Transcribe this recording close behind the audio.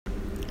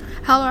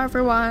Hello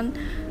everyone,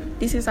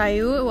 this is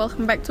Ayu.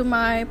 Welcome back to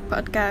my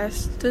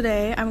podcast.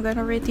 Today I'm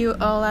gonna read you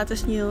a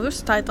latest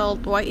news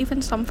titled Why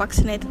Even Some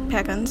Vaccinated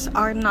Parents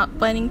Are Not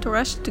Planning to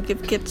Rush to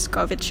Give Kids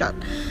COVID Shot.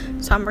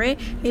 Summary,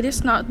 it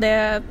is not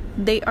that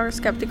they are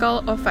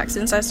skeptical of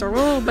vaccines as a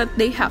rule, but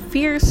they have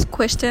fears,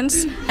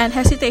 questions, and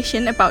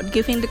hesitation about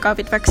giving the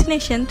COVID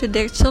vaccination to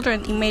their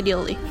children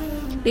immediately.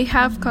 They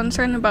have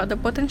concern about the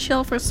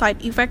potential for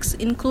side effects,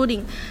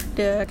 including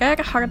the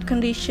rare heart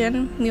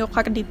condition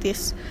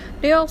myocarditis.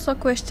 They also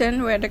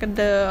question whether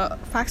the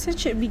vaccine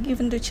should be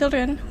given to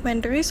children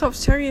when the risk of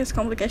serious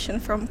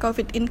complications from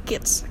COVID in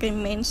kids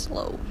remains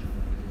low.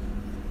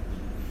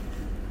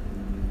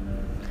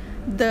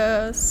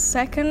 The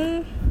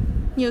second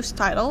news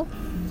title,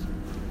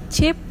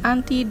 cheap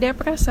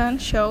antidepressant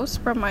shows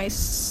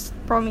promise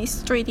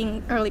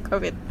treating early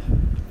COVID.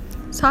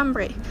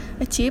 Summary,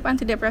 a cheap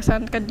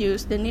antidepressant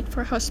reduced the need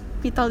for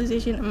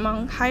hospitalization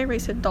among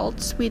high-risk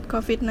adults with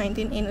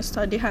COVID-19 in a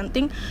study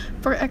hunting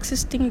for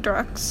existing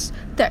drugs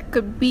that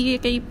could be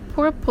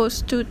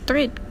repurposed to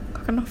treat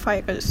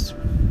coronavirus.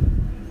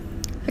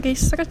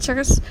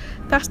 Researchers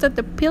tested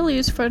the pill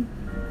used for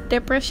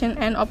depression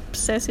and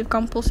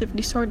obsessive-compulsive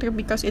disorder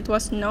because it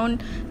was known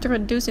to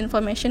reduce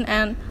inflammation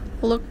and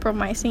looked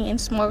promising in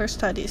smaller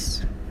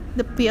studies.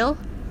 The pill,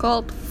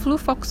 called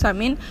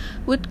fluvoxamine,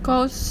 would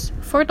cost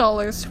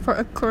 $4 for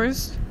a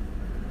course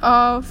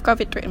of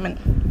COVID treatment.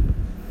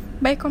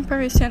 By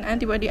comparison,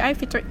 antibody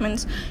IV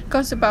treatments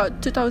cost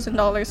about $2,000,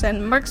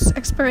 and Merck's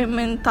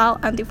experimental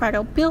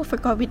antiviral pill for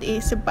COVID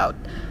is about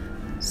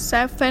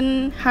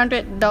 $700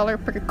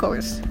 per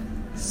course.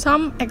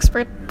 Some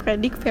experts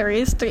predict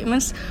various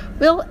treatments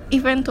will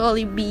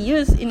eventually be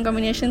used in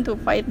combination to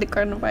fight the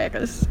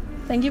coronavirus.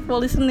 Thank you for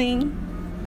listening.